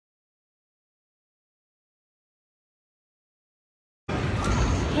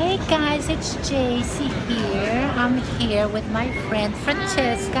Hey guys, it's JC here. I'm here with my friend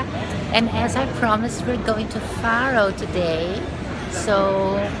Francesca, and as I promised, we're going to Faro today.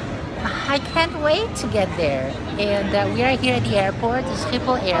 So I can't wait to get there. And we are here at the airport, the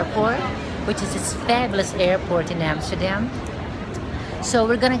Schiphol Airport, which is this fabulous airport in Amsterdam. So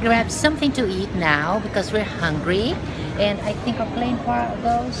we're gonna grab something to eat now because we're hungry. And I think our plane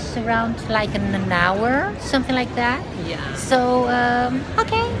goes around like in an hour, something like that. Yeah. So,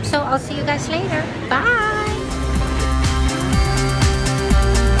 okay. So I'll see you guys later. Bye.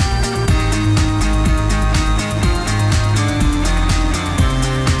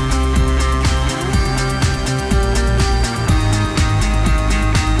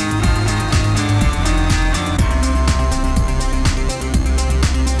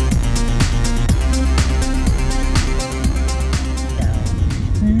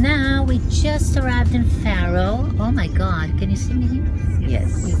 Now we just arrived in Faro. Oh my God, can you see me here?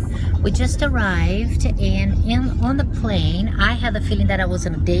 Yes. We just arrived, and on the plane, I had the feeling that I was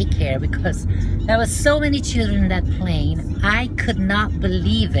in a daycare because there were so many children in that plane. I could not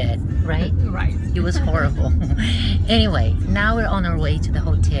believe it, right? Right. It was horrible. Anyway, now we're on our way to the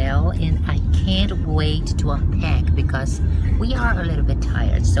hotel, and I can't wait to unpack because we are a little bit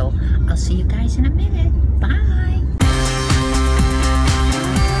tired. So I'll see you guys in a minute. Bye.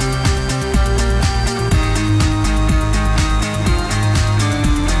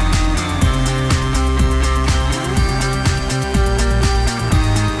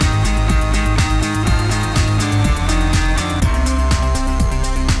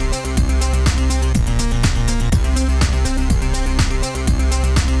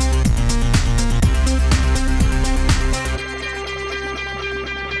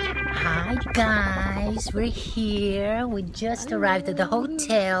 Guys, we're here. We just arrived at the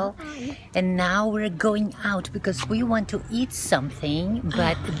hotel, and now we're going out because we want to eat something.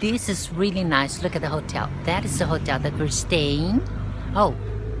 But this is really nice. Look at the hotel. That is the hotel that we're staying. Oh,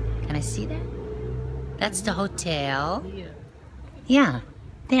 can I see that? That's the hotel. Yeah,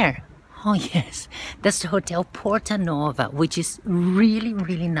 there. Oh yes, that's the Hotel Porta Nova, which is really,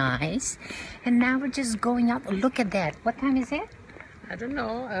 really nice. And now we're just going out. Look at that. What time is it? I don't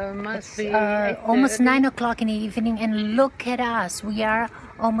know, must be almost 9 o'clock in the evening, and look at us. We are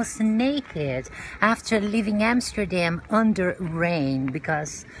almost naked after leaving Amsterdam under rain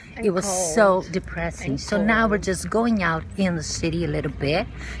because it was so depressing. So now we're just going out in the city a little bit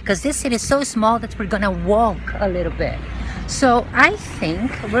because this city is so small that we're gonna walk a little bit. So I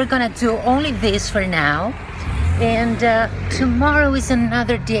think we're gonna do only this for now. And tomorrow is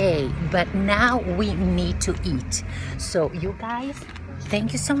another day, but now we need to eat. So you guys,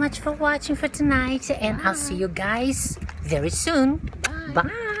 thank you so much for watching for tonight, and I'll see you guys very soon.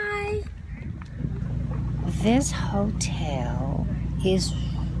 Bye. This hotel it's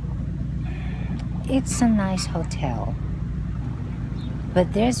a nice hotel.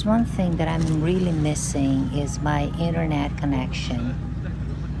 But there's one thing that I'm really missing is my internet connection.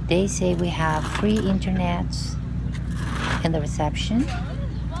 They say we have free internet in the reception,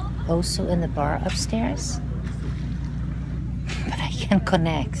 also in the bar upstairs, but I can't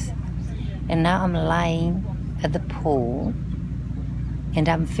connect. And now I'm lying at the pool, and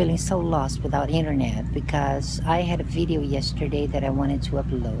I'm feeling so lost without internet because I had a video yesterday that I wanted to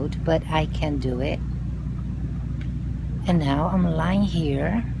upload, but I can't do it. And now I'm lying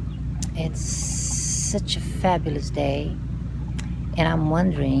here. It's such a fabulous day, and I'm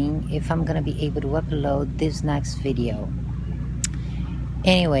wondering if I'm gonna be able to upload this next video.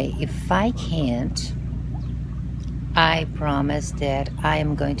 Anyway, if I can't, I promise that I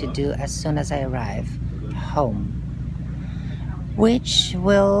am going to do as soon as I arrive home, which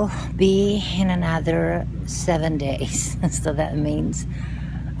will be in another 7 days. So that means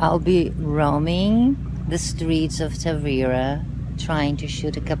I'll be roaming the streets of Tavira, trying to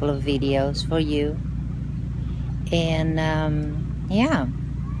shoot a couple of videos for you. And yeah,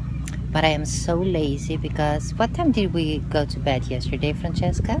 but I am so lazy because what time did we go to bed yesterday,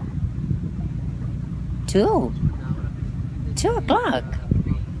 Francesca? 2 o'clock,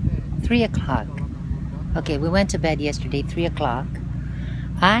 3 o'clock. Okay, we went to bed yesterday 3 o'clock.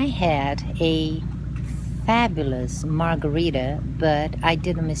 I had a fabulous margarita, but I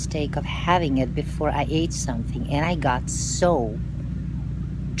did a mistake of having it before I ate something, and I got so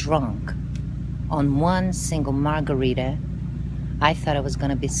drunk on one single margarita. I thought I was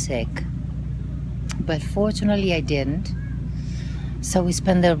gonna be sick, but fortunately I didn't. So we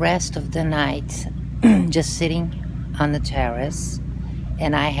spent the rest of the night just sitting on the terrace,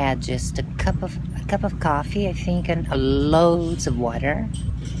 and I had just a cup of coffee, I think, and loads of water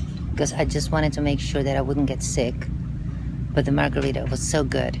because I just wanted to make sure that I wouldn't get sick. but the margarita was so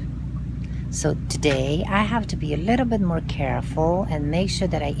good. So today I have to be a little bit more careful and make sure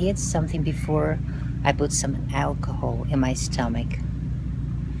that I eat something before I put some alcohol in my stomach.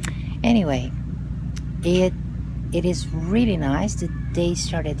 Anyway, it is really nice. The day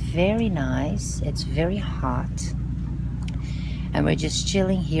started very nice. It's very hot. And we're just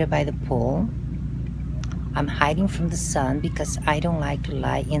chilling here by the pool. I'm hiding from the sun because I don't like to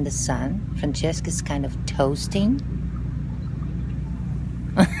lie in the sun. Francesca's kind of toasting.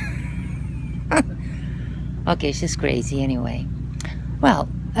 Okay, she's crazy anyway. Well,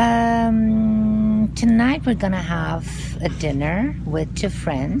 tonight we're gonna have a dinner with two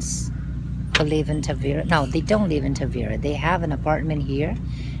friends who live in Tavira. No, they don't live in Tavira. They have an apartment here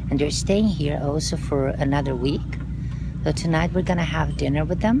and they're staying here also for another week. So tonight we're gonna have dinner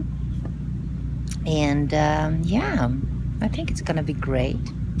with them. And yeah, I think it's gonna be great.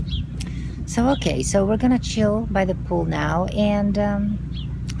 So okay, so we're gonna chill by the pool now, and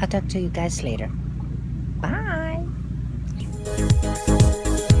I'll talk to you guys later. Bye.